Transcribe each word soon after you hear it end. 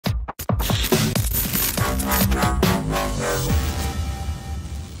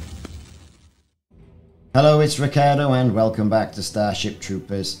Hello, it's Ricardo and welcome back to Starship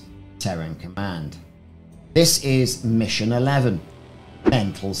Troopers Terran Command. This is Mission 11,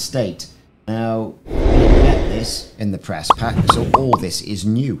 Mental State. Now, you get this in the press pack, so all this is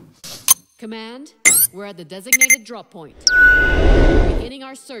new. Command, we're at the designated drop point. We're beginning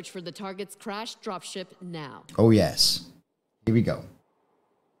our search for the target's crashed dropship now. Oh yes, here we go.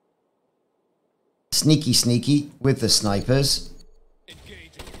 Sneaky sneaky with the snipers.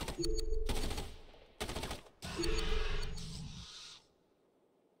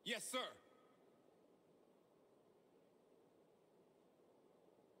 Yes, sir.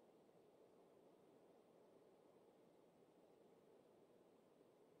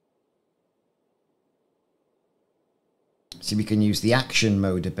 See, we can use the action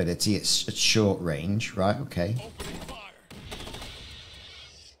mode ability. It's at short range, right? Okay.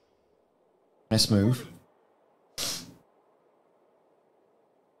 Let's move.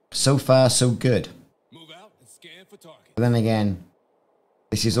 So far, so good. Move out and scan for target. But then again,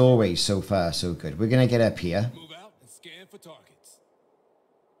 this is always so far, so good. We're going to get up here. Move out and scan for targets.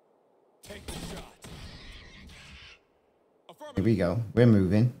 Take the shot. Here we go. We're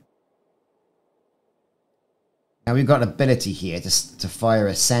moving. Now we've got an ability here to fire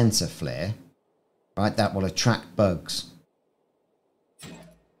a sensor flare. Right, that will attract bugs.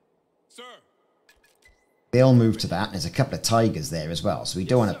 Sir. They'll move to that. There's a couple of tigers there as well, so we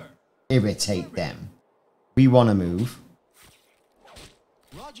don't want to irritate them. We want to move.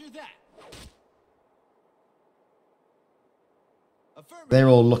 Roger that. They're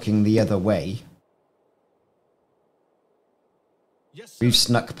all looking the other way. Yes, sir. We've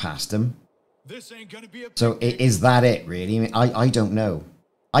snuck past them. This ain't gonna be a So is that it, really? I mean, I don't know.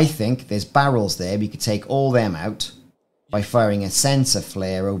 I think there's barrels there. We could take all them out by firing a sensor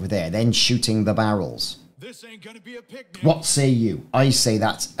flare over there, then shooting the barrels. This ain't gonna be a picnic. What say you? I say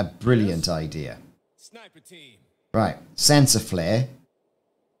that's a brilliant idea. Sniper team. Right, sensor flare.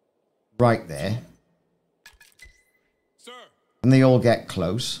 Right there. Sir. And they all get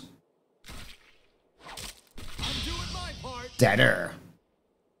close. I'm doing my part. Deader.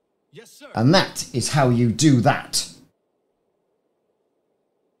 Yes, sir. And that is how you do that.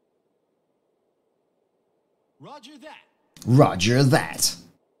 Roger that. Roger that.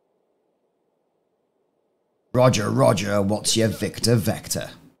 Roger, Roger, what's your Victor Vector?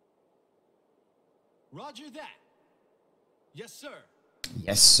 Roger that. Yes, sir.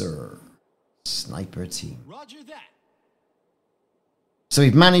 Yes, sir. Sniper team. Roger that. So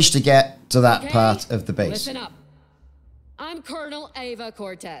we've managed to get to that Okay, part of the base. Listen up. I'm Colonel Ava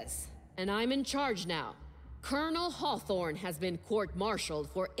Cortez, and I'm in charge now. Colonel Hawthorne has been court-martialed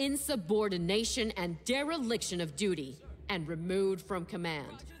for insubordination and dereliction of duty and removed from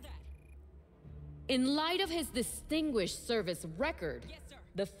command. In light of his distinguished service record,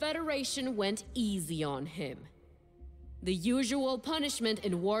 the Federation went easy on him. The usual punishment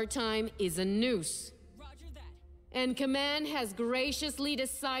in wartime is a noose. And Command has graciously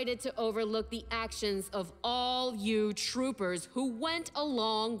decided to overlook the actions of all you troopers who went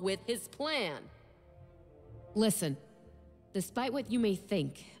along with his plan. Listen, despite what you may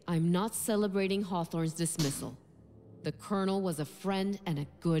think, I'm not celebrating Hawthorne's dismissal. The Colonel was a friend and a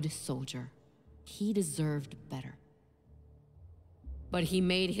good soldier. He deserved better. But he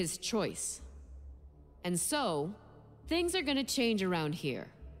made his choice. And so, things are gonna change around here.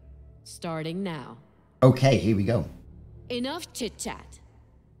 Starting now. Okay, here we go. Enough chit-chat.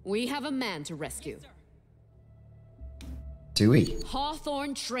 We have a man to rescue. Do we?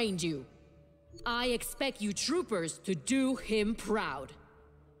 Hawthorne trained you. I expect you troopers to do him proud.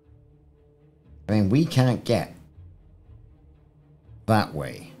 I mean, we can't get that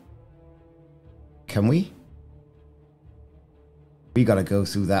way. Can we? We gotta go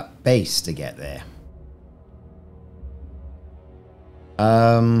through that base to get there.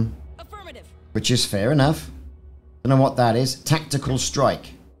 Affirmative. Which is fair enough. Don't know what that is. Tactical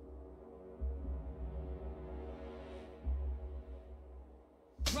strike.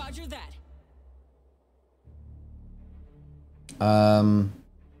 Roger that.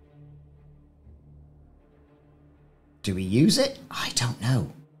 Do we use it? I don't know.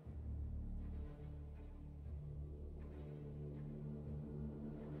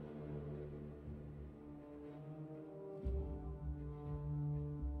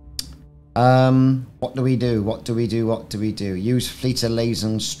 What do we do? What do we do? What do we do? Use Fleet of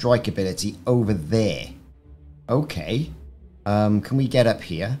Lazen strike ability over there. Okay. Can we get up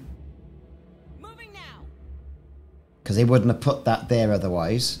here? Moving now. Because they wouldn't have put that there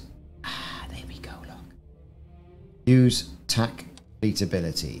otherwise. Ah, there we go, look. Use TAC Fleet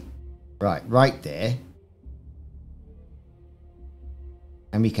ability. Right, right there.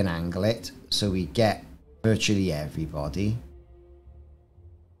 And we can angle it so we get virtually everybody.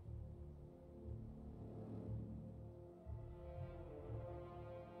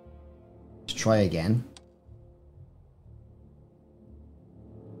 Let's try again.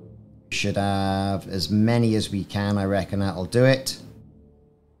 Should have as many as we can. I reckon that'll do it.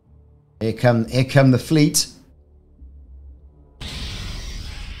 Here come the fleet.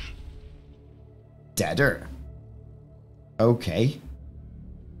 Deader. Okay.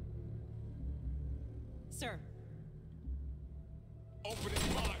 Sir. Opening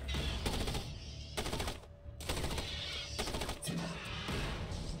fire.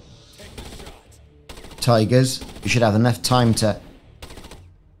 Take the shot. Tigers, you should have enough time to...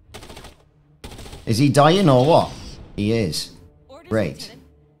 Is he dying or what? He is. Orders, Great. Lieutenant.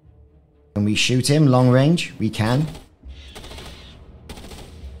 Can we shoot him long range? We can.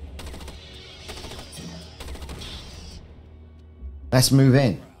 Let's move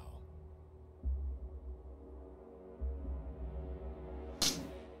in.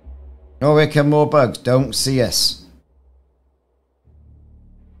 Oh, here come more bugs. Don't see us.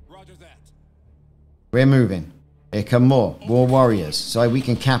 Roger that. We're moving. Here come more warriors. So we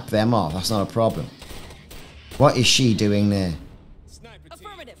can cap them off. That's not a problem. What is she doing there? Sniper team.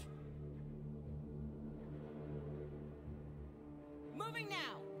 Affirmative. Moving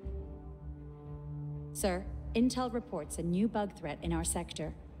now. Sir, intel reports a new bug threat in our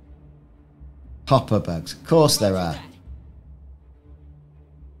sector. Hopper bugs. Of course there are.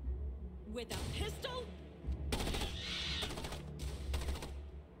 With a pistol? With a pistol?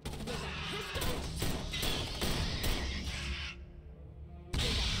 With a pistol?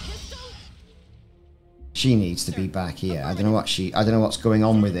 She needs to be back here. I don't know what's going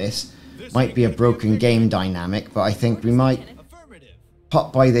on with this. Might be a broken game dynamic, but I think we might Affirmative.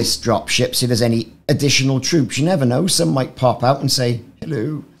 pop by this dropship, see if there's any additional troops. You never know. Some might pop out and say,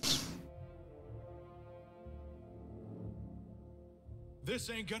 hello. This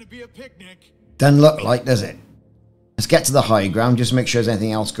ain't gonna be a picnic. Doesn't look like, does it? Let's get to the high ground, just make sure there's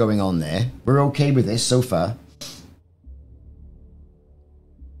anything else going on there. We're okay with this so far.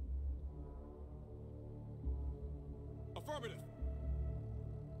 Affirmative.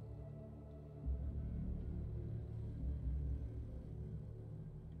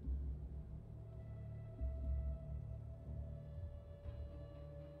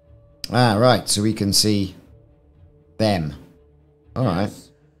 Ah, right, so we can see them. Alright.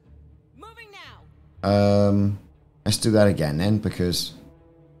 Moving now. Let's do that again then, because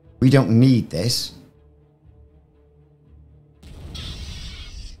we don't need this.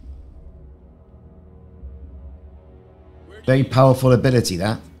 Very powerful ability,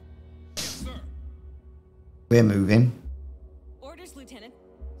 that. Sir. We're moving. Orders, Lieutenant.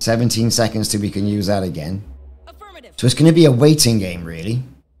 17 seconds till we can use that again. Affirmative. So it's going to be a waiting game, really.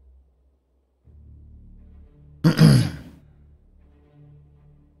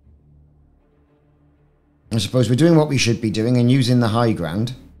 I suppose we're doing what we should be doing and using the high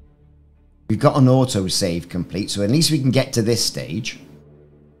ground. We've got an auto-save complete, so at least we can get to this stage.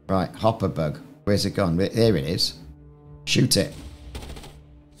 Right, hopper bug. Where's it gone? There it is. Shoot it.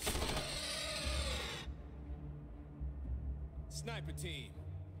 Sniper team.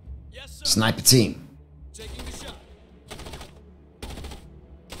 Yes, sir. Sniper team. Taking the shot.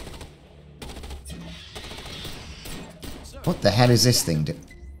 What the hell is this thing do?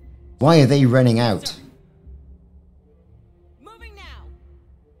 Why are they running out? Moving now.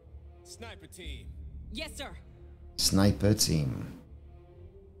 Sniper team. Yes, sir. Sniper team.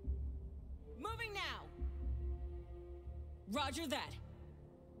 Moving now. Roger that.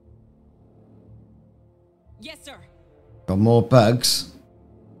 Yes, sir. Got more bugs.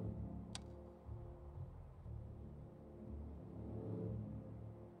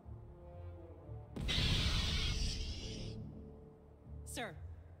 Sir.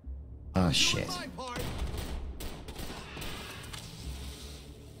 Oh shit. My part.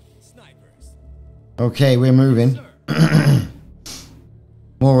 Snipers. Okay, we're moving.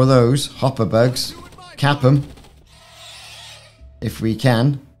 More of those hopper bugs. Cap them. If we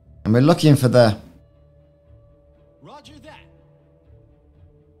can. And we're looking for the... Roger that.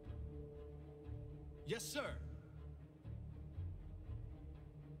 Yes, sir.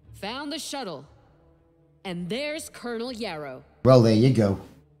 Found the shuttle. And there's Colonel Yarrow. Well, there you go.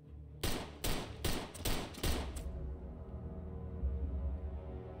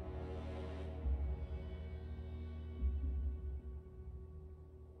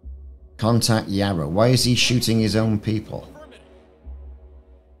 Contact Yarrow. Why is he shooting his own people? Affirmative.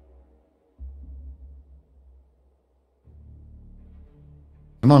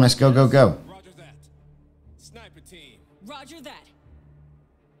 Come on, let's go, go, go. Roger that. Sniper team. Roger that.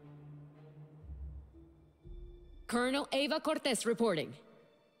 Colonel Ava Cortez reporting.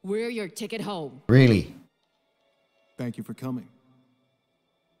 We're your ticket home. Really? Thank you for coming.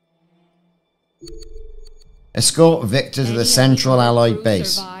 Escort Victor to Any the of Central other Allied crew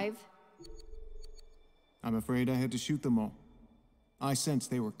base. survive? I'm afraid I had to shoot them all. I sensed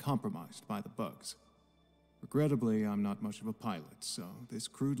they were compromised by the bugs. Regrettably, I'm not much of a pilot, so this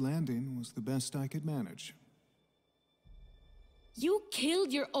crude landing was the best I could manage. You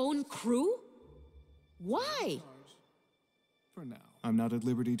killed your own crew? Why? For now, I'm not at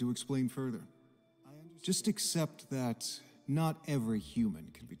liberty to explain further. Just accept that not every human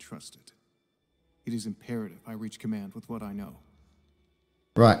can be trusted. It is imperative I reach command with what I know.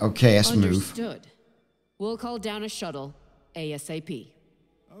 Right, okay, let's move. Understood. We'll call down a shuttle ASAP.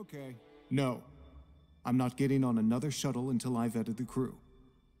 Okay. No. I'm not getting on another shuttle until I've vetted the crew.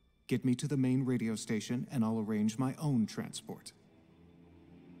 Get me to the main radio station and I'll arrange my own transport.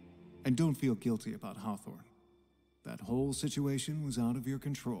 And don't feel guilty about Hawthorne. That whole situation was out of your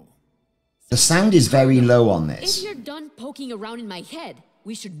control. The sound is very low on If this. you're done poking around in my head,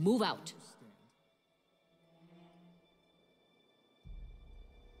 we should move out.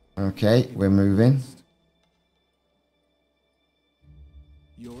 Okay, we're moving.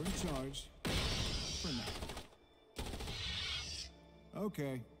 You're in charge. For now.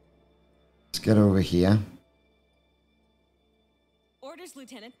 Okay. Let's get over here. Orders,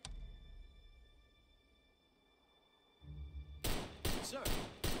 Lieutenant. Sir.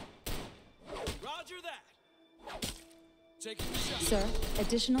 Roger that. Taking the shot. Sir,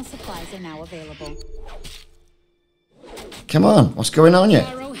 additional supplies are now available. Come on, what's going on here?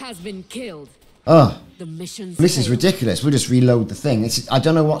 Arrow has been killed. Oh, The mission's this is failed. ridiculous. We'll just reload the thing. I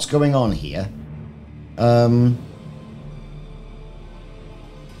don't know what's going on here.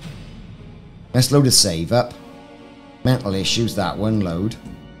 Let's load a save up. Mental issues, that one, load.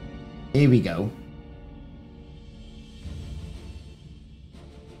 Here we go.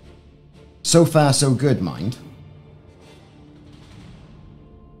 So far, so good, mind.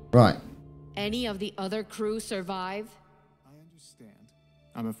 Right. Any of the other crew survive? I understand.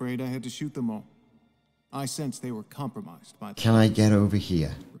 I'm afraid I had to shoot them all. I sensed they were compromised by the... Can I get over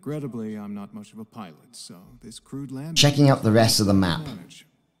here? Regrettably, I'm not much of a pilot, so this crude landing... Checking out the rest of the map. manage.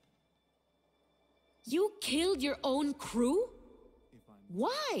 You killed your own crew?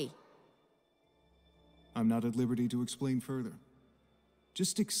 Why? I'm not at liberty to explain further.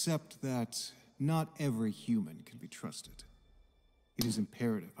 Just accept that not every human can be trusted. It is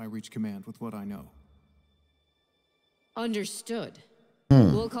imperative I reach command with what I know. Understood.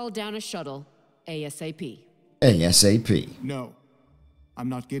 We'll call down a shuttle ASAP. ASAP. No. I'm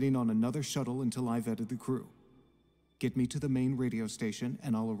not getting on another shuttle until I've vetted the crew. Get me to the main radio station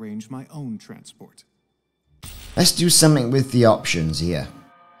and I'll arrange my own transport. Let's do something with the options here.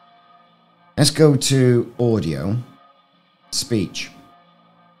 Let's go to audio, speech.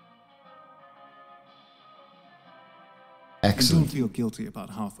 And don't Excellent. feel guilty about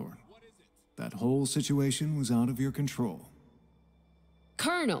Hawthorne. That whole situation was out of your control.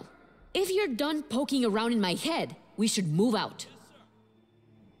 Colonel, if you're done poking around in my head, we should move out.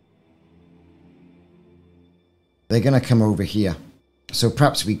 They're going to come over here. So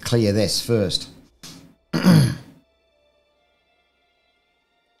perhaps we clear this first.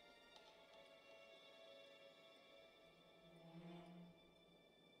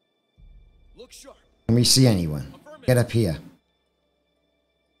 Look sharp. Can we see anyone? Get up here.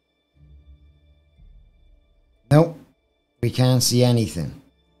 Nope. We can't see anything.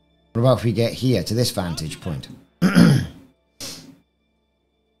 What about if we get here to this vantage point?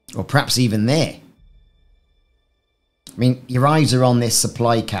 Or perhaps even there. I mean, your eyes are on this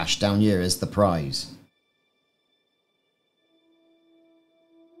supply cache down here as the prize.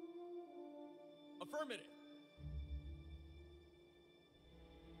 Affirmative.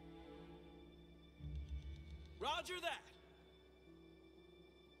 Roger that.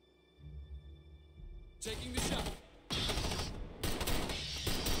 Taking the shot.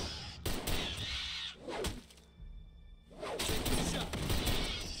 Taking the shot.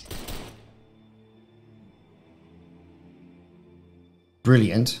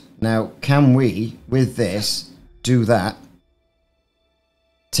 Brilliant. Now, can we, with this, do that?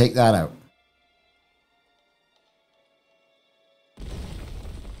 Take that out.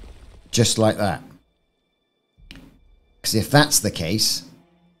 Just like that. Because if that's the case,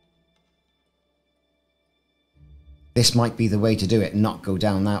 this might be the way to do it, not go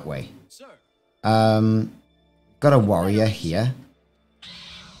down that way. Sir. Got a warrior here.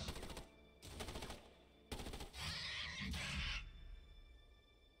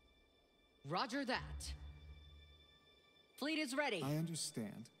 Roger that. Fleet is ready. I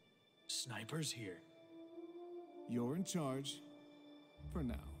understand. Snipers here. You're in charge. For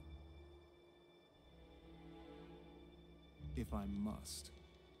now. If I must.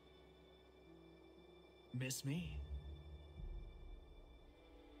 Miss me?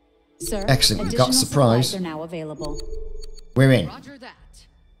 Sir, Excellent, we've got additional surprise. supplies are now available. We're in. Roger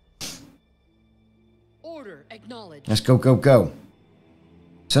that. Order acknowledged. Let's go, go, go.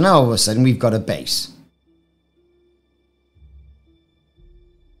 So now all of a sudden we've got a base.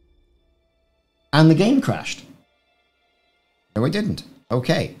 And the game crashed. No, it didn't.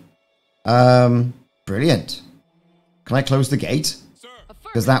 Okay. Brilliant. Can I close the gate?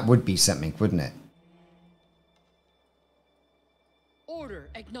 Because that would be something, wouldn't it? Order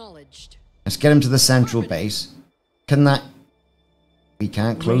acknowledged. Let's get him to the central base. Can that... We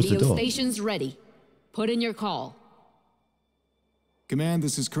can't close the Radio door. station's ready. Put in your call. Command,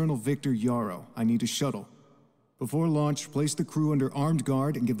 this is Colonel Victor Yarrow. I need a shuttle. Before launch, place the crew under armed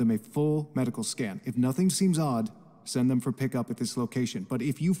guard and give them a full medical scan. If nothing seems odd, send them for pickup at this location. But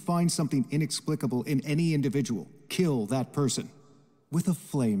if you find something inexplicable in any individual, kill that person with a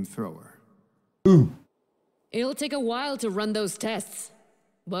flamethrower. Ooh. It'll take a while to run those tests.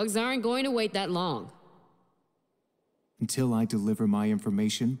 Bugs aren't going to wait that long. Until I deliver my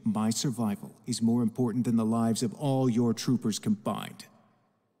information, my survival is more important than the lives of all your troopers combined.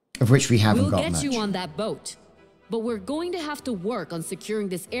 Of which we haven't We'll got get much. you on that boat. But we're going to have to work on securing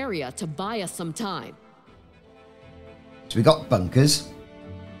this area to buy us some time. So we got bunkers.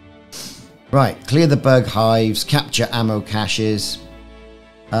 Right, clear the bug hives, capture ammo caches.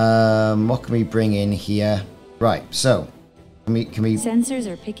 What can we bring in here? Right, so can we Sensors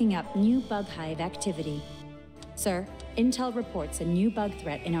are picking up new bug hive activity. Sir, Intel reports a new bug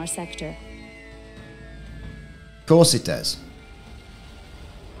threat in our sector. Of course it does.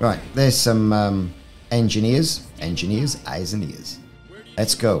 Right, there's some engineers. Eyes and ears.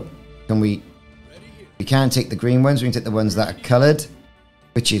 Let's go. Can we... We can't take the green ones, we can take the ones that are coloured,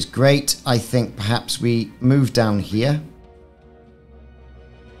 which is great. I think perhaps we move down here.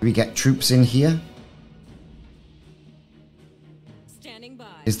 Do we get troops in here? Standing by.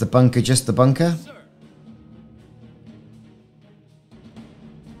 Is the bunker just the bunker?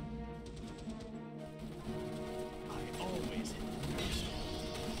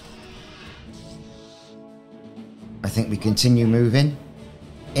 I think we continue moving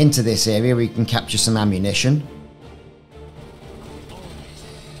into this area where we can capture some ammunition.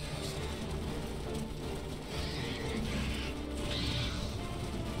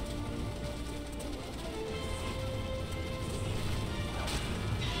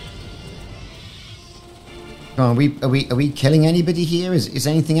 Come on, are we killing anybody here? Is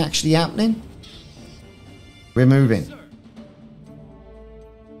anything actually happening? We're moving.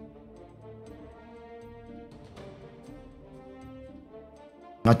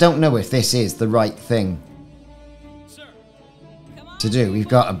 I don't know if this is the right thing to do. We've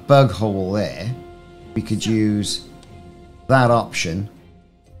got a bug hole there. We could use that option.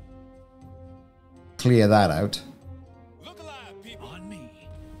 Clear that out. Look alive, people. On me.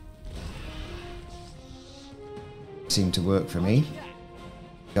 Seemed to work for me.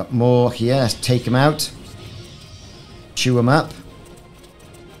 Got more here. Let's take them out. Chew them up.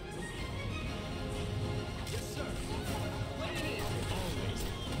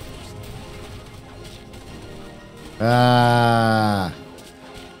 Ah.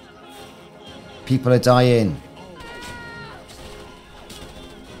 People are dying.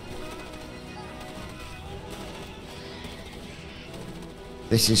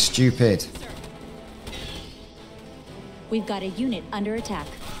 This is stupid. We've got a unit under attack.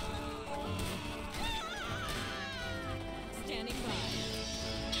 Standing by.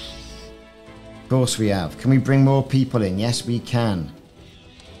 Of course we have. Can we bring more people in? Yes, we can.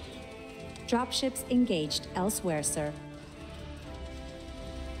 Dropships engaged elsewhere, sir.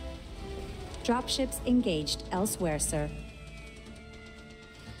 Dropships engaged elsewhere, sir.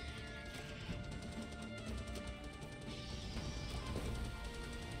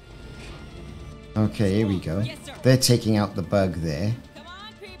 Okay, here we go. They're taking out the bug there.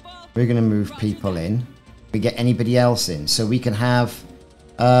 We're going to move people in. We get anybody else in. So we can have...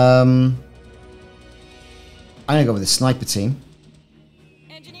 I'm going to go with the sniper team.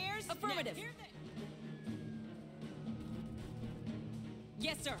 Engineers, affirmative.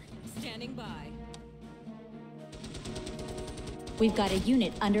 Yes, sir. Standing by. We've got a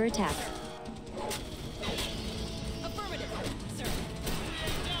unit under attack. Affirmative, sir.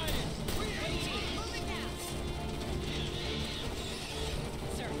 Moving now.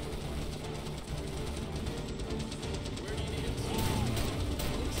 Sir.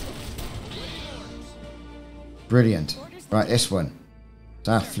 Brilliant. Right, this one. It's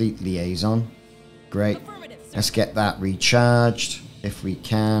our fleet liaison. Great. Affirmative, Let's get that recharged if we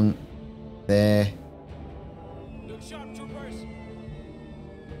can. There. Look sharp, troopers.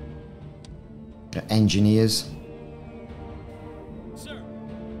 Engineers. Sir.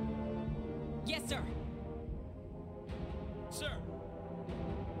 Yes, sir. Sir.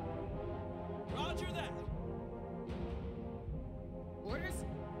 Roger that. Orders?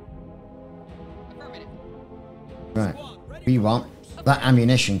 Affirmative. Right. Squad, ready We for want orders. that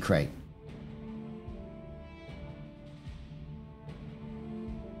ammunition crate.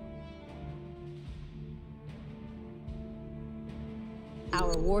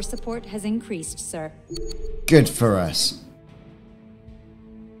 Our war support has increased, sir. Good for us.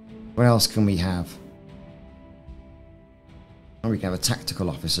 What else can we have? Oh, we can have a tactical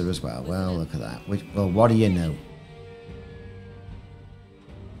officer as well. Well, look at that. Well, what do you know?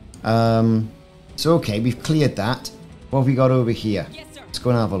 So okay, we've cleared that. What have we got over here? Yes, sir. Let's go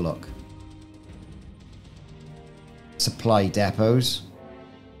and have a look. Supply depots.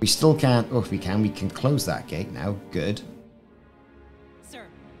 We still can't... Oh, if we can close that gate now. Good. Sir.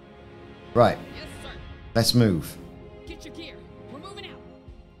 Right, Yes, sir. let's move. Get your gear. We're moving out.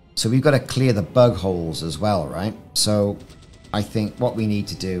 So we've got to clear the bug holes as well, right? So I think what we need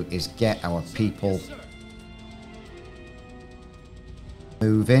to do is get our people Sir,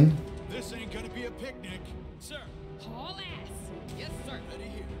 moving. this ain't gonna be a picnic. Sir, Haul ass. Yes, sir. ready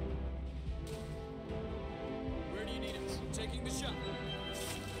here. Where do you need us? Taking the shot.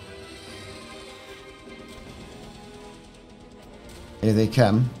 Here they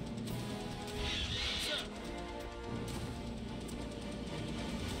come.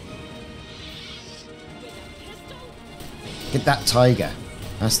 Get that tiger.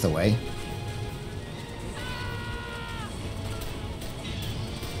 That's the way.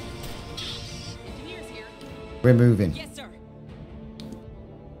 Engineers here. We're moving. Yes, sir.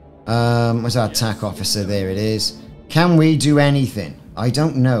 Where's our attack officer? There it is. Can we do anything? I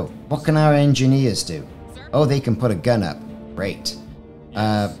don't know. What can our engineers do? Oh, they can put a gun up. Great.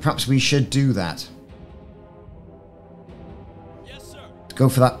 Perhaps we should do that. Yes, sir. Let's go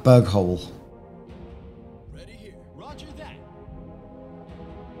for that bug hole. Ready here. Roger that.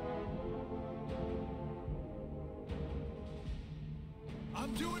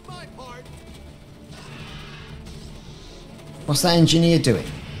 I'm doing my part. What's that engineer doing?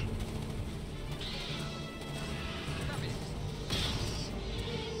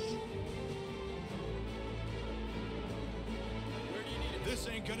 Where do you need it? This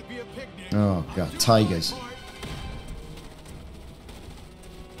ain't gonna be a picnic. Oh, I'm God, doing tigers. my part.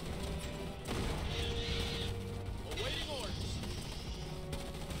 Awaiting orders.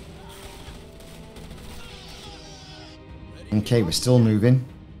 Ready? Okay, we're still moving.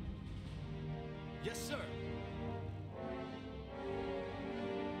 Yes, sir.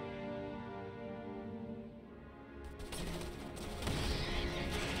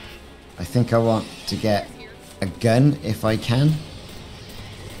 I think I want to get a gun if I can.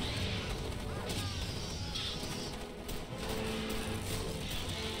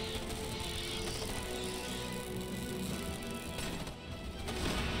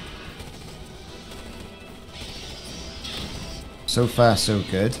 So far, so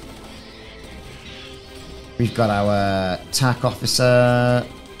good. We've got our attack officer.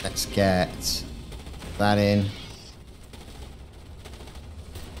 Let's get that in.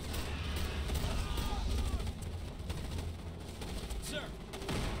 Sir.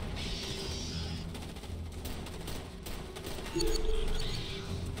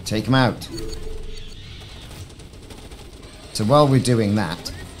 Take him out. So while we're doing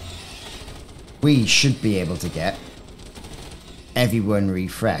that, we should be able to get everyone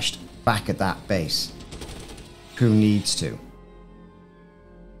refreshed back at that base. Who needs to?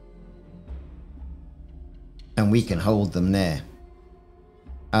 And we can hold them there.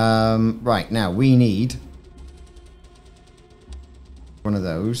 Right, now we need one of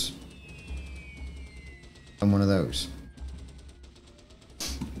those and one of those.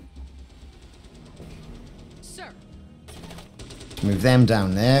 Sir. Move them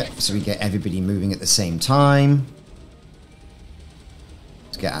down there so we get everybody moving at the same time.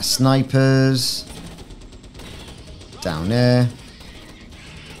 Let's get our snipers down there.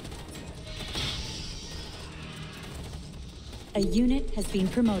 A unit has been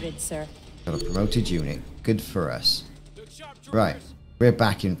promoted, sir. Got a promoted unit. Good for us. Look sharp, troopers. Right, we're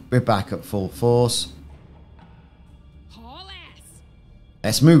back at full force. Haul ass.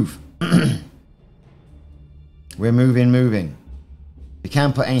 Let's move. We're moving. We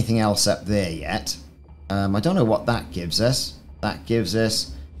can't put anything else up there yet. I don't know what that gives us. That gives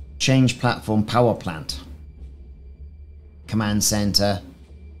us change platform power plant, command center,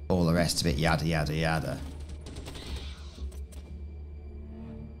 all the rest of it, yada yada yada.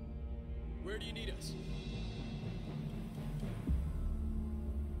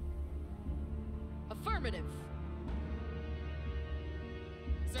 Affirmative.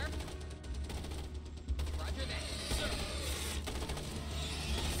 Sir? Roger that. Sir.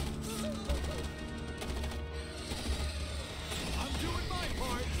 I'm doing my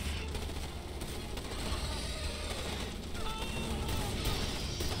part.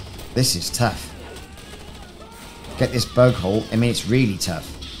 This is tough. Get this bug hole. I mean, it's really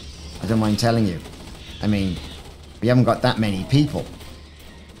tough. I don't mind telling you. I mean, we haven't got that many people.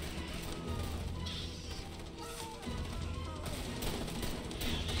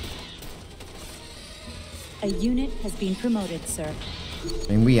 A unit has been promoted, sir.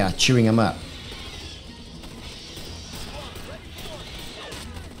 I mean, we are chewing them up.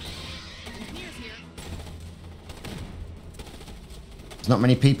 Engineers here. There's not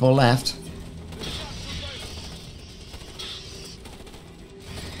many people left.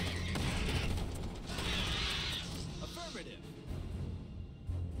 Affirmative.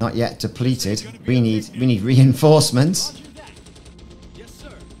 Not yet depleted. We need reinforcements. Roger that. Yes,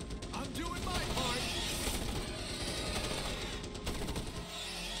 sir. I'm doing my part.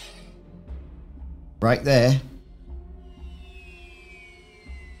 Right there.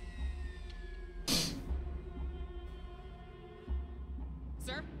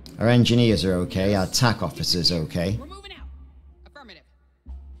 Sir? Our engineers are okay. Our attack officers are okay. We're moving out. Affirmative.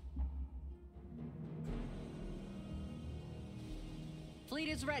 Fleet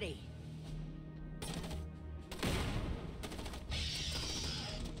is ready.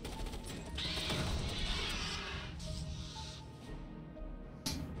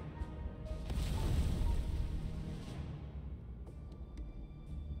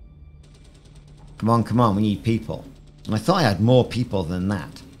 Come on, come on. We need people. And I thought I had more people than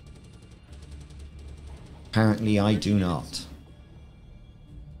that. Apparently I do not.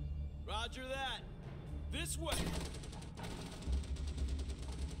 Roger that. This way.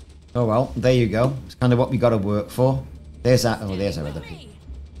 Oh well, there you go. It's kind of what we got to work for. There's that. Oh, there's our other people.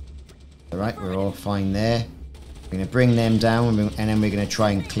 Alright, we're all fine there. We're going to bring them down and then we're going to try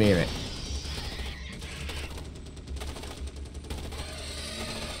and clear it.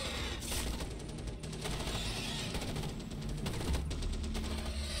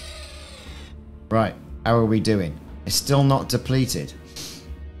 Right, how are we doing? It's still not depleted.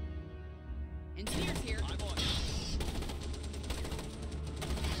 Engineers here. I'm on.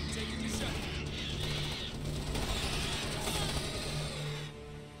 Taking the shot.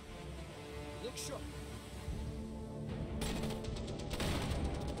 Look sharp.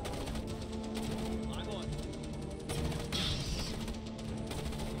 I'm on.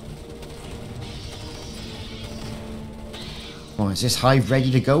 Oh, is this hive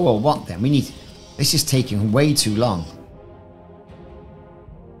ready to go or what then? We need... This is taking way too long.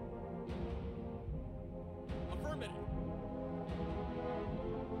 Affirmative.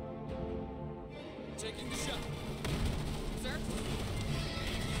 Taking the shot. Sir?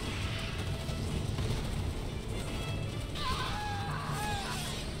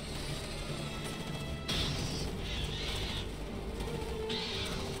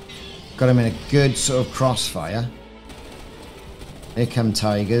 Got him in a good sort of crossfire. Here come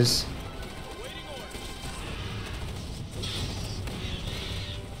tigers. Awaiting orders.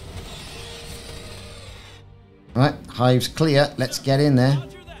 Right, hive's clear. Let's get in there.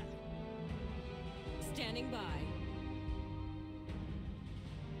 Roger that. Standing by.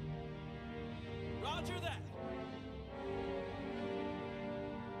 Roger that.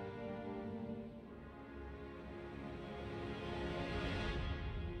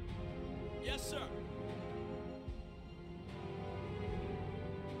 Yes, sir.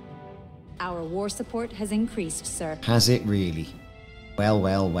 Our war support has increased, sir. Has it really? Well,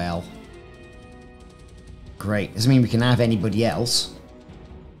 well, well. Great. Doesn't mean we can have anybody else.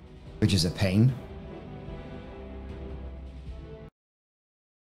 Which is a pain.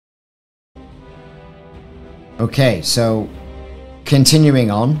 Okay, so... Continuing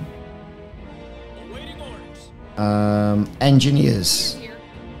on. Awaiting orders. Engineers. Here.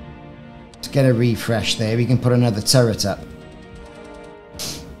 Let's get a refresh there. We can put another turret up.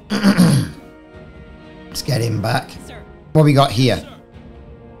 Let's get him back. Sir. What we got here?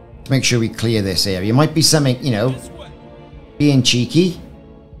 Let's make sure we clear this area. Might be something, you know, This way. being cheeky.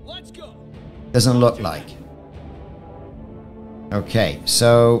 Let's go. Doesn't look like. Okay,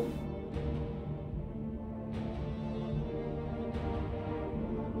 so...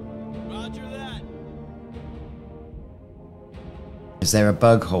 Roger that. Is there a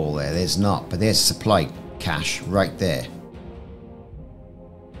bug hole there? There's not, but there's supply cache right there.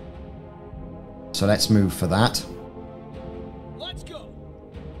 So let's move for that. Let's go.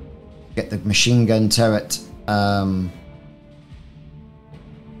 Get the machine gun turret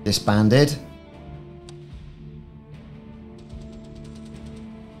disbanded.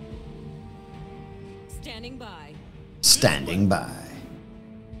 Standing by.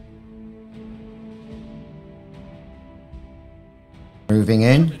 Moving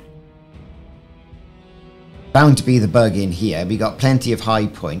in. Bound to be the bug in here. We got plenty of high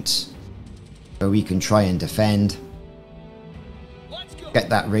points where we can try and defend. Get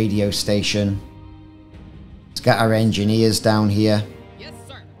that radio station. Let's get our engineers down here. Yes,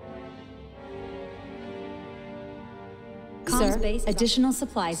 sir. Sir, additional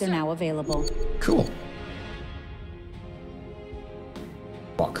supplies are now available. Cool.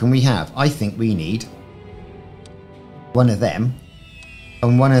 What can we have? I think we need one of them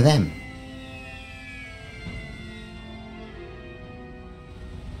and one of them.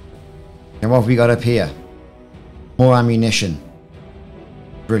 And what have we got up here? More ammunition.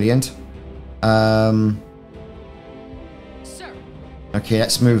 Brilliant. Sir. Okay,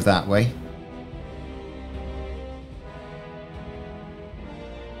 let's move that way.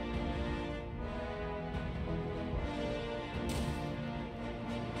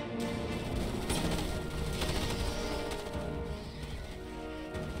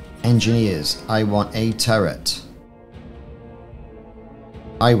 Engineers, I want a turret.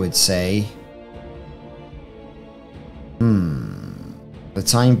 I would say... For the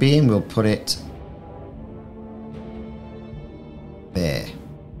time being, we'll put it... there.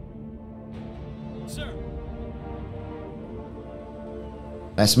 Sir.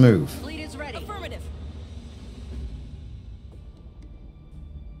 Let's move. Fleet is ready. Affirmative.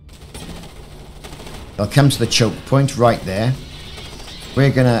 They'll come to the choke point right there.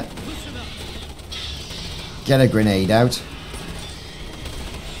 We're gonna get a grenade out.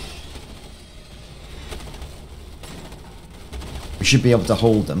 We should be able to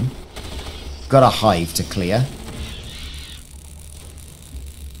hold them. Got a hive to clear.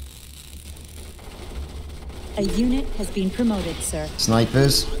 A unit has been promoted, sir.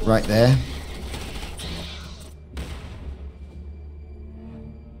 Snipers, right there.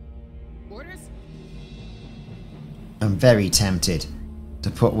 Orders? I'm very tempted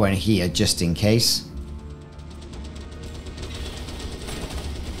to put one here just in case.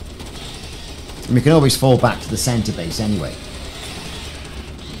 And we can always fall back to the center base anyway.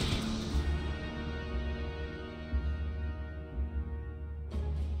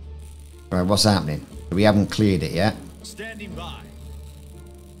 Right, what's happening? We haven't cleared it yet. Standing by.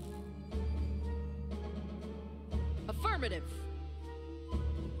 Affirmative.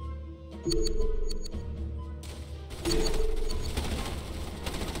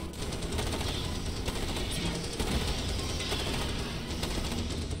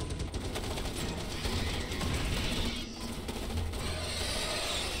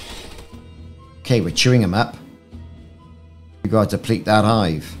 Okay, we're chewing them up. We gotta deplete that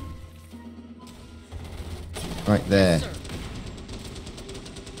hive. Right there. Sir.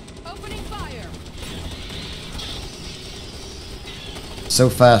 Opening fire. So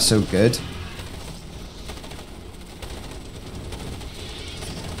far, so good.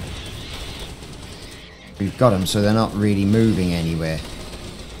 We've got them, so they're not really moving anywhere.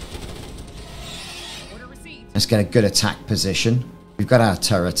 Order received. Let's get a good attack position. We've got our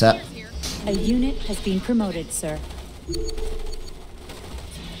turret up. Here. A unit has been promoted, sir.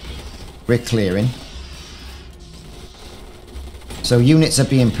 We're clearing. So units are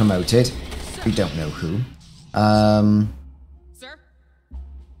being promoted. We don't know who. Sir.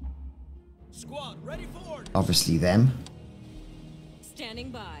 Squad, ready for orders. Obviously them. Standing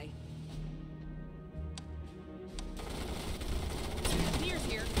by. Engineers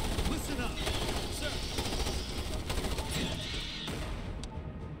here. Listen up. Sir.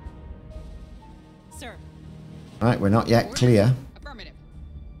 Sir. Right, we're not yet clear. Affirmative.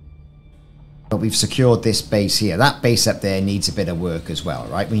 But we've secured this base here. That base up there needs a bit of work as well,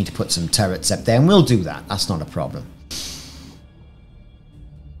 right? We need to put some turrets up there, and we'll do that. That's not a problem.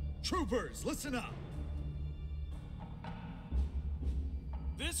 Troopers, listen up.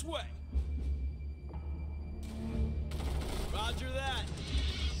 This way. Roger that.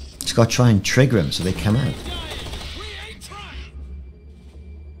 Just got to try and trigger them so they come out. Giant, we ain't trying.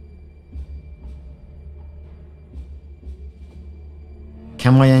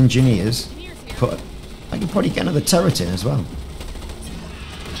 Can my engineers put... I can probably get another turret in as well.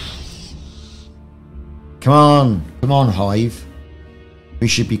 Come on. Come on, Hive. We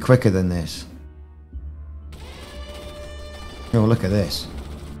should be quicker than this. Oh, look at this.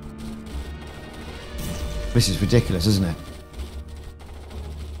 This is ridiculous, isn't it?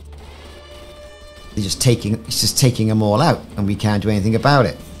 They're just taking... It's just taking them all out, and we can't do anything about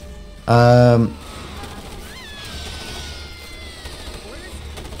it.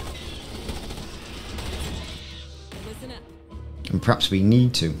 Listen up. And perhaps we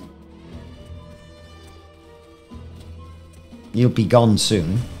need to. You'll be gone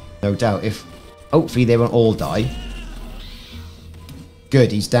soon, no doubt. If hopefully they won't all die.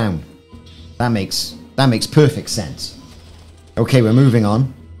 Good, he's down. That makes perfect sense. Okay, we're moving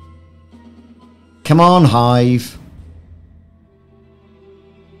on. Come on, Hive.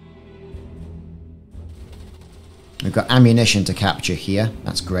 We've got ammunition to capture here.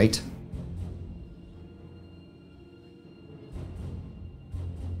 That's great.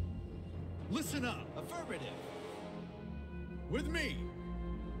 Listen up. Affirmative. With me.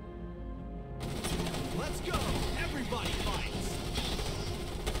 Let's go. Everybody fights.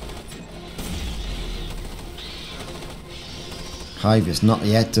 Hive is not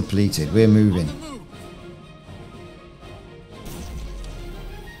yet depleted. We're moving.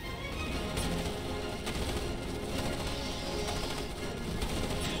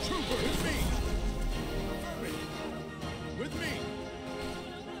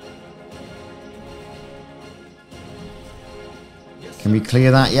 Can we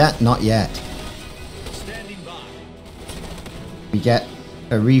clear that yet? Not yet. We get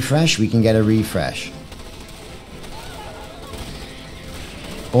a refresh? We can get a refresh.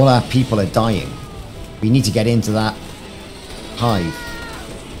 All our people are dying. We need to get into that hive.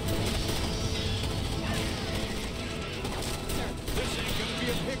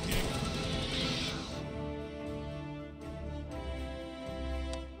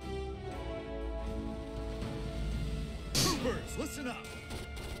 Listen up.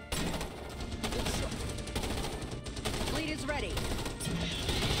 Fleet is ready.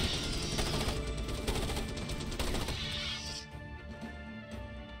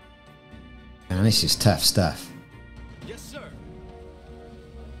 Man, this is tough stuff. Yes, sir.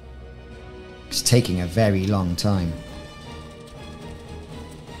 It's taking a very long time.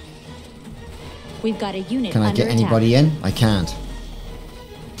 We've got a unit Can I under get attack. anybody in? I can't.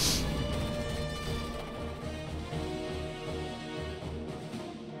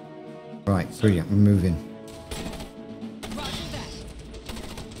 Right, brilliant. We're moving. Roger that.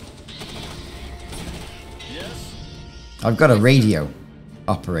 Yes. I've got a radio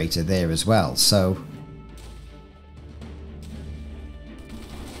operator there as well, so...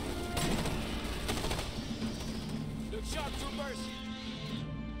 Starship Troopers.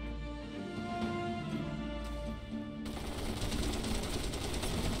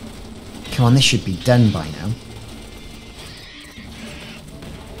 Come on, this should be done by now.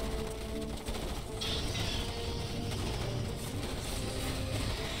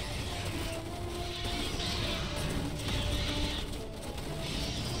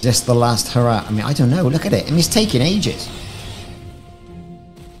 Just the last hurrah. I mean, I don't know. Look at it. I mean, it's taking ages.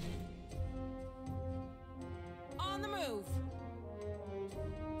 On the move.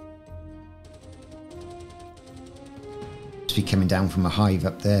 Must be coming down from a hive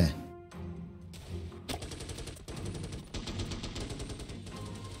up there.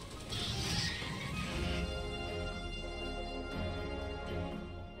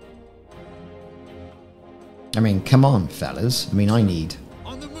 I mean, come on, fellas. I mean, I need...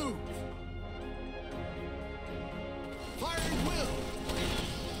 On the move. Firing will.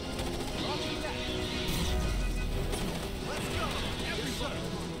 Roger that. Let's go. Everybody.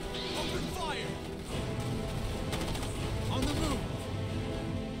 Open fire. On the move.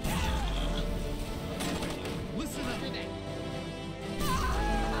 Listen up.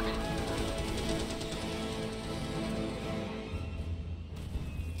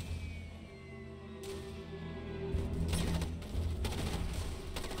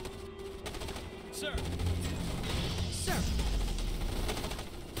 Sir. Sir.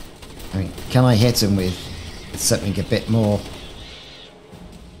 I mean, can I hit him with something a bit more?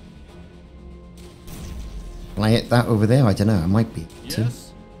 Can I hit that over there? I don't know. I might be. Too.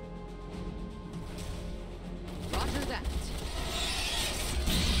 Yes. Roger that.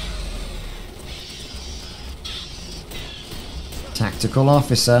 Tactical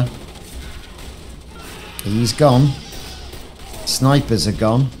officer. He's gone. Snipers are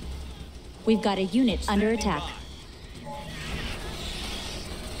gone. We've got a unit under attack.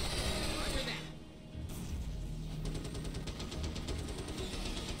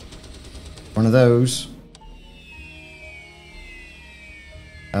 One of those.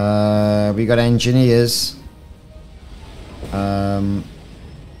 We got engineers.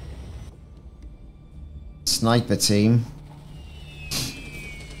 Sniper team.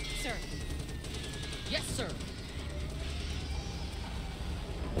 Sir. Yes, sir.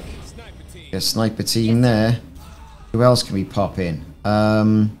 Sniper team. A sniper team there. Who else can we pop in?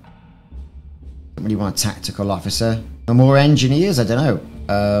 Don't really want a tactical officer. No more engineers? I don't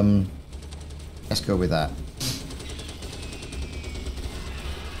know. Let's go with that.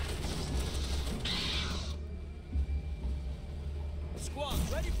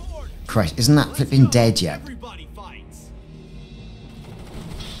 Christ, isn't that flipping dead yet? Everybody fights.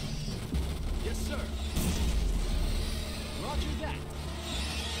 Yes, sir. Roger that.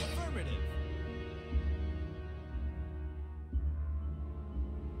 Affirmative.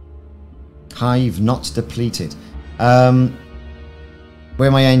 Hive not depleted. Where are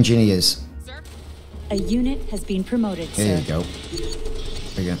my engineers? Sir? A unit has been promoted, sir. There you go.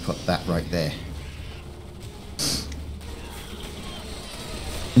 We're going to put that right there.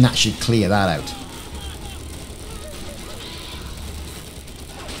 And that should clear that out.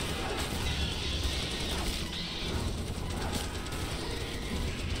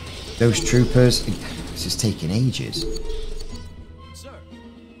 Those troopers, this is taking ages. Sir.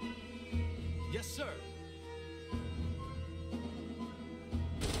 Yes, sir.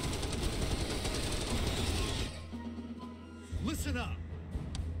 Listen up.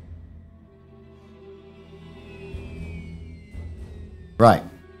 Right.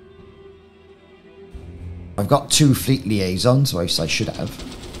 I've got 2 fleet liaisons, so I should have.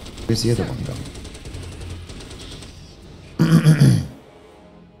 Where's the other one gone?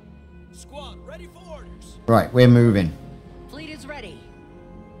 Squad, ready for orders. Right, we're moving. Fleet is ready.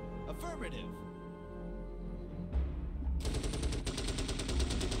 Affirmative.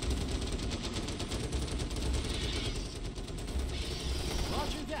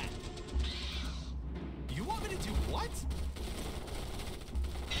 Roger that. You want me to do what?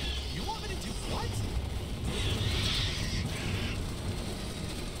 You want me to do what?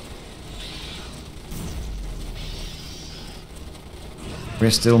 We're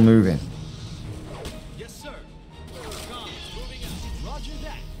still moving. Yes, sir. Comms moving out. Roger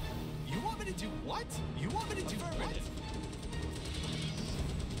that. You want me to do what? You want me to do what?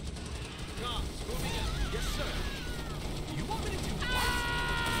 Comms moving out. Yes, sir. You want me to do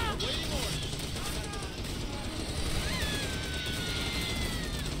what? Awaiting orders.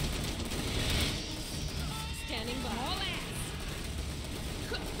 Standing by. All ass.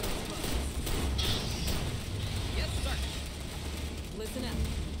 Cook those bugs. Yes, sir. Listen up.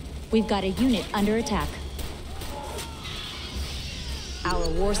 We've got a unit under attack. Our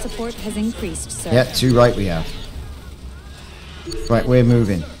war support has increased, sir. Yeah, 2 right we have. Right, we're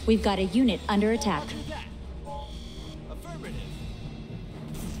moving. We've got a unit under attack. Roger that. Affirmative.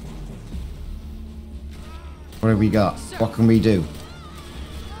 What have we got? What can we do?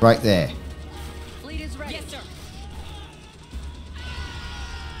 Right there. Fleet is ready. Yes, sir.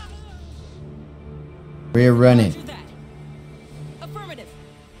 We're running. Do that. Affirmative.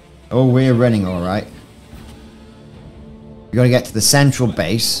 Oh, we're running all right. We got to get to the central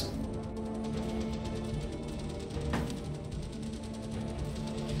base.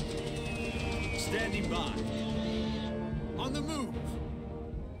 Standing by. On the move.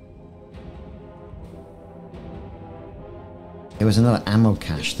 There was another ammo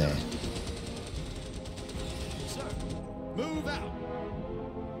cache there. Sir. Move out.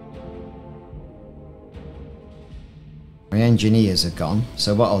 My engineers are gone.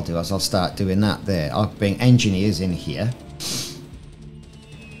 So what I'll do is I'll start doing that there. I'll bring engineers in here.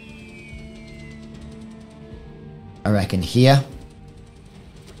 I reckon here.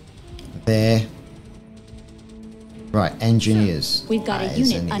 There. Right, engineers. We've got a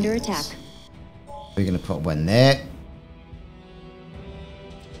There's unit under engineers. attack. We're going to put one there.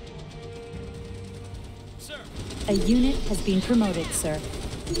 Sir. A unit has been promoted, sir.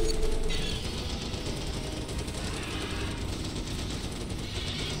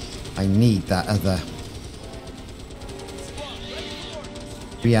 I need that other. Squad, ready for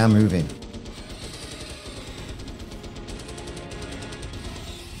orders. We are moving.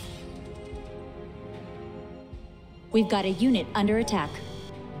 We've got a unit under attack.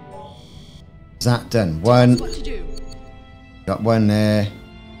 Is that done? One. What to do? Got one there.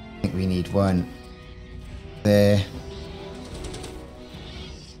 I think we need one there.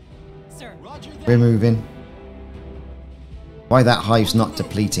 Sir. Roger that. We're moving. Why that hive's not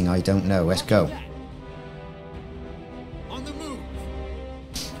depleting, I don't know. Let's go. On the move.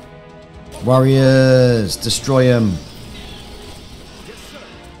 Warriors, destroy them. Yes, sir.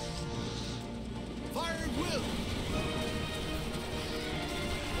 Fire at will.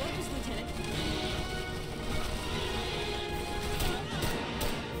 Orders, Lieutenant.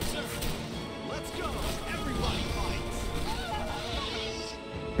 Sir. Let's go. Everybody fights.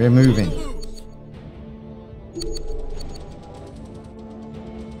 We're moving. Move.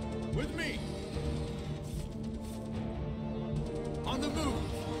 With me. On the move.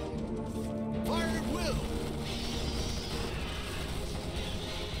 Fire at will.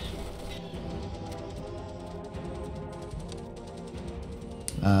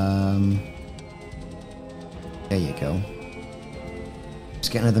 There you go. Let's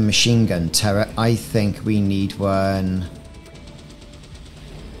get another machine gun turret. I think we need one.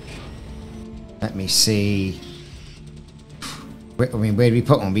 Let me see. I mean, where do we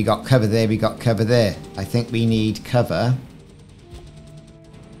put one? We got cover there, we got cover there. I think we need cover.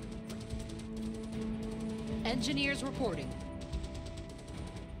 Engineers reporting.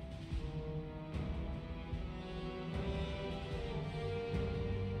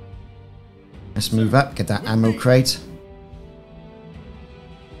 Let's move up, get that ammo crate.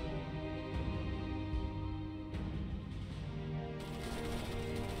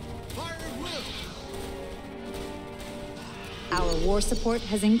 Our war support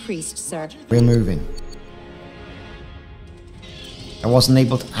has increased, sir. We're moving. I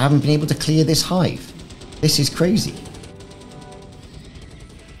haven't been able to clear this hive. This is crazy.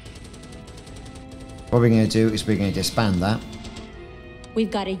 What we're going to do is we're going to disband that.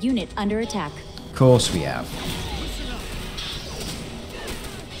 We've got a unit under attack. Of course we have.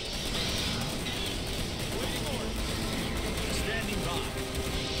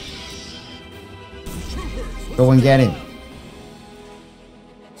 Go and get him.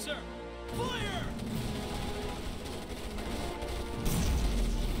 Sir, fire!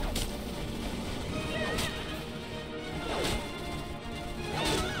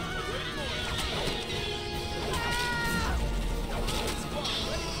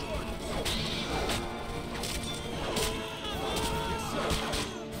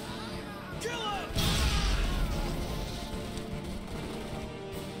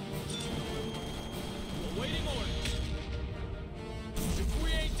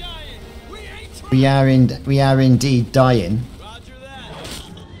 We are indeed dying. Roger that.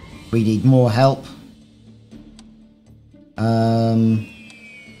 We need more help.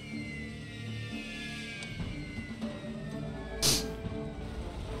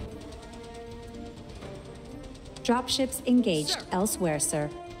 Dropships engaged elsewhere, sir.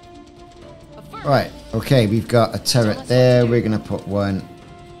 Right, okay, we've got a turret there. We're going to put one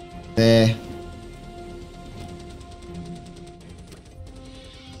there.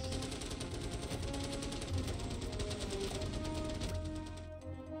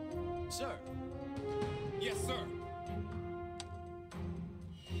 Sir. Yes, sir.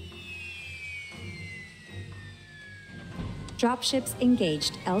 Dropships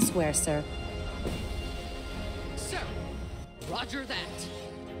engaged elsewhere, sir. Sir, roger that.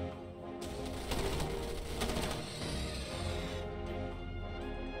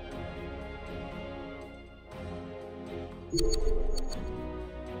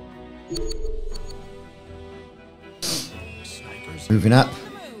 Moving up.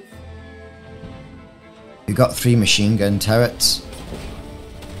 We've got 3 machine gun turrets.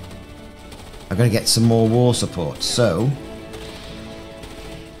 I've got to get some more war support, so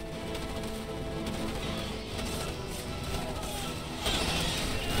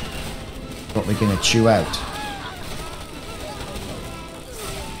what we're going to chew out.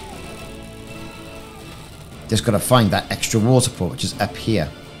 Just got to find that extra war support, which is up here.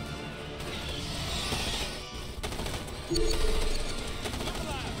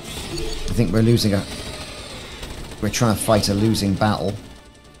 I think we're trying to fight a losing battle.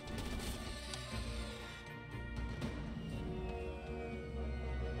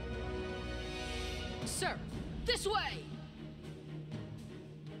 Sir, this way.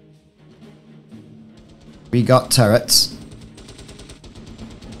 We got turrets.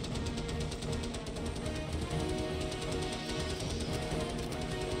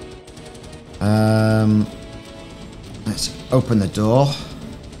 Let's open the door.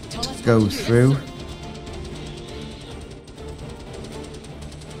 Go through.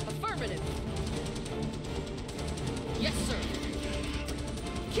 Affirmative. Yes, sir.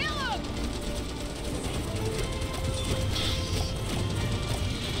 Kill him!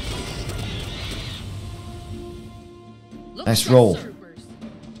 Let's roll. Troopers.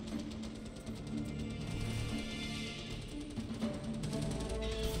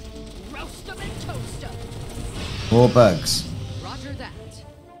 Roast them and toast them. More bugs. Roger that.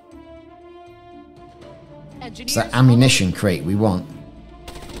 It's that ammunition crate we want.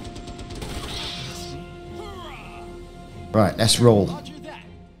 Right, let's roll. Roger that.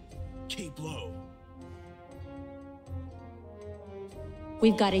 Keep low.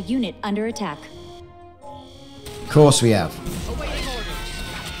 We've got a unit under attack. Of course we have. Awaiting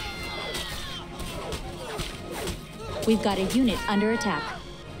orders. We've got a unit under attack.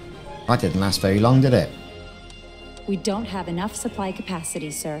 That didn't last very long, did it? We don't have enough supply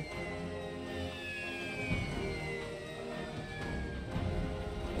capacity, sir.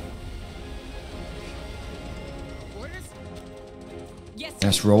 Orders? Yes, sir.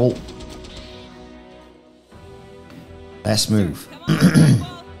 Let's roll. Let's move.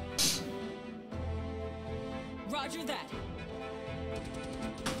 Roger that.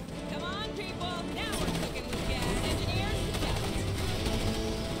 Come on, people. Now we're cooking with gas. Engineers, captains.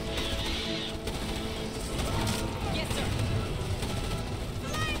 Yes, sir.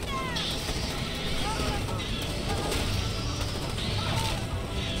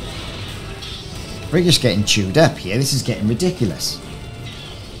 We're just getting chewed up here. This is getting ridiculous.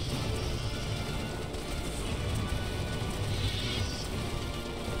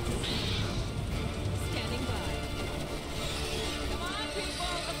 Standing by. Come on, people.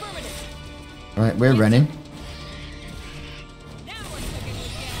 Affirmative. Right, we're running. Now we're cooking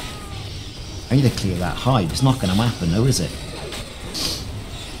with gas. I need to clear that hive. It's not going to happen though, is it?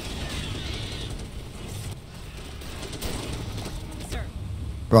 Sir.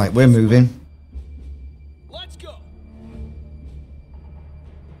 Right, we're moving. Let's go.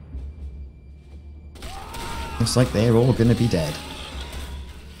 Looks like they're all going to be dead.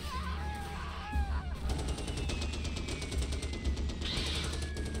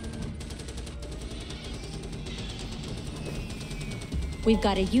 We've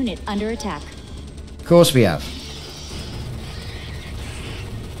got a unit under attack. Of course we have.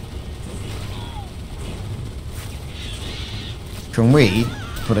 Can we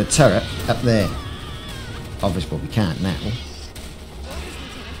put a turret up there? Obviously, well, we can't now.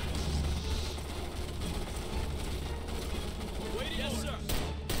 Wait, yes, sir.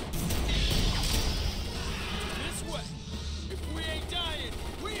 This way. If we ain't dying,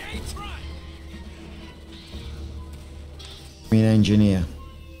 we ain't trying. I mean, engineer.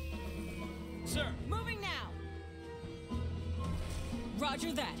 Sir, Moving now.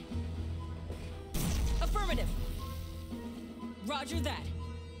 Roger that. Affirmative. Roger that.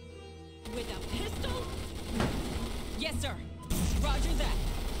 With a pistol? Yes, sir. Roger that.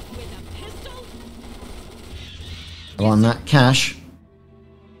 With a pistol? I want that cash.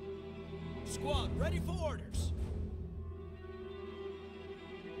 squad, ready for orders.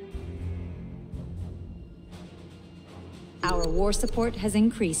 Our war support has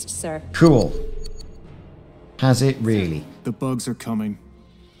increased, sir. Cool. Has it really? The bugs are coming.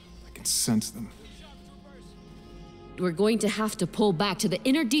 I can sense them. We're going to have to pull back to the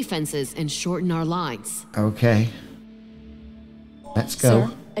inner defenses and shorten our lines. Okay. Let's go.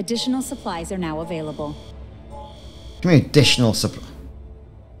 Sir, additional supplies are now available. Give me additional supply.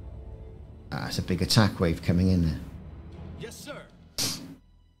 Ah, it's a big attack wave coming in there. Yes, sir.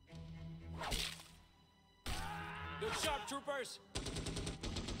 Good shot, troopers.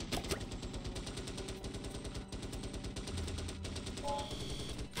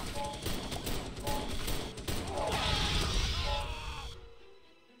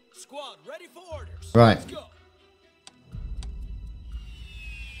 Squad, ready for orders. Right. Let's go.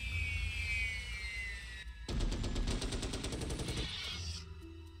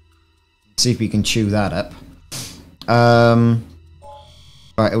 See if we can chew that up.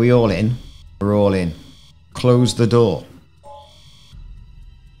 Right, are we all in? We're all in. Close the door.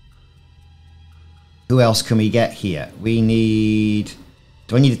 Who else can we get here? We need...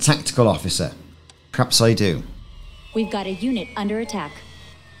 Do I need a tactical officer? Perhaps I do. We've got a unit under attack.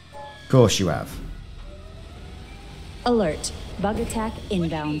 Of course you have. Alert. Bug attack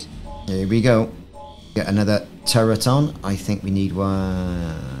inbound. Here we go. Get another turret on. I think we need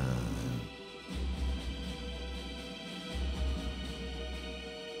one...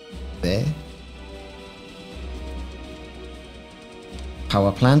 There.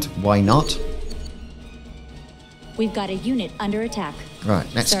 Power plant, why not? We've got a unit under attack. Right,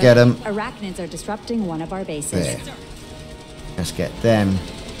 let's Sir, get them Arachnids are disrupting one of our bases. there. Let's get them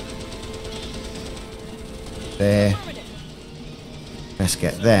there. Let's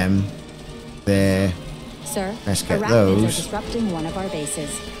get them there. Sir, Let's get Arachnids those. are disrupting one of our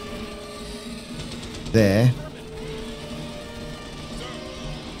bases. There.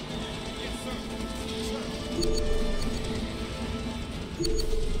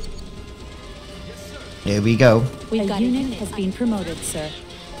 Here we go. We've got a unit has been promoted, sir.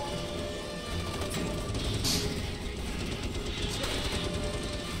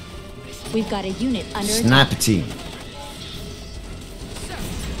 We've got a unit under attack. Sniper team.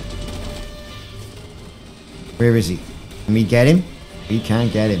 Where is he? Can we get him? We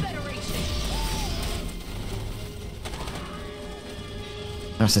can't get him.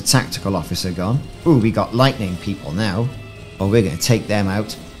 That's a tactical officer gone. Ooh, we got lightning people now. Oh, we're going to take them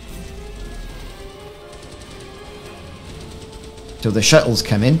out. So the shuttles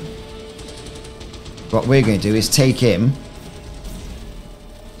come in. What we're going to do is take him.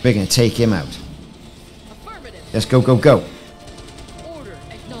 We're going to take him out. Affirmative. Let's go, go, go. Order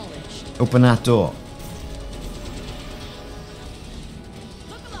acknowledged. Open that door.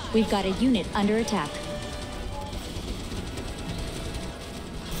 We've got a unit under attack.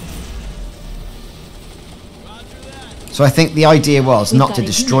 So I think the idea was We've not got to a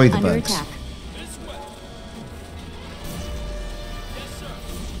destroy unit the under bugs. attack. This way. Yes, sir.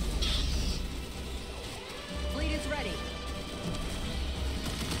 Fleet is ready.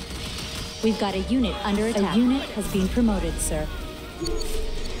 We've got a unit under attack. A unit has been promoted, sir.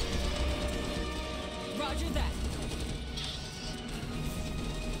 Roger that.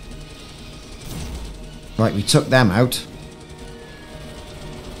 Right, we took them out.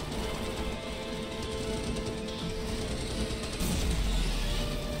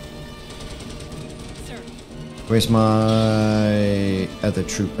 Sir. Where's my other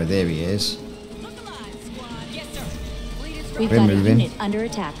trooper? There he is. Look alive, squad. Yes, sir. Fleet is ready. We've We're got moving. a unit under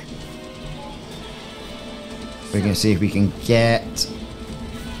attack. We're going to see if we can get...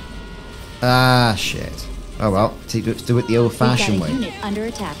 Ah, shit. Oh well, let's do it the old-fashioned We've got a way. unit under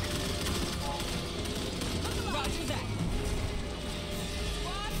attack. Roger that.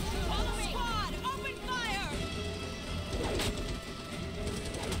 Squad, open fire.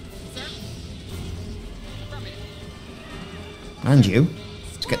 Sir. Affirmative. And you.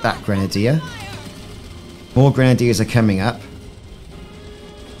 Let's get that grenadier. More grenadiers are coming up.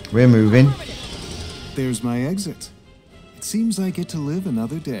 We're moving. There's my exit. It seems I get to live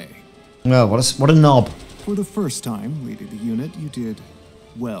another day. Well, what a knob. For the first time leading the unit, you did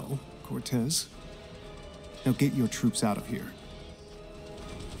well, Cortez. Now get your troops out of here.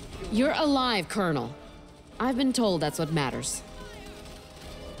 You're alive, Colonel. I've been told that's what matters.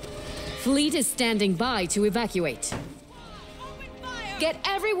 Fleet is standing by to evacuate. Get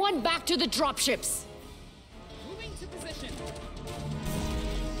everyone back to the dropships. Moving to position.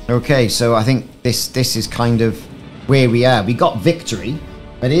 Okay, so I think this is kind of where we are. We got victory,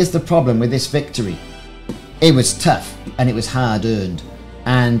 but here's the problem with this victory. It was tough, and it was hard earned,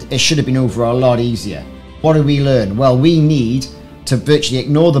 and it should have been over a lot easier. What did we learn? Well, we need to virtually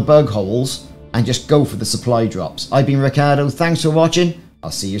ignore the bug holes and just go for the supply drops. I've been Ricardo, thanks for watching, I'll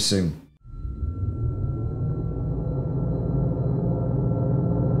see you soon.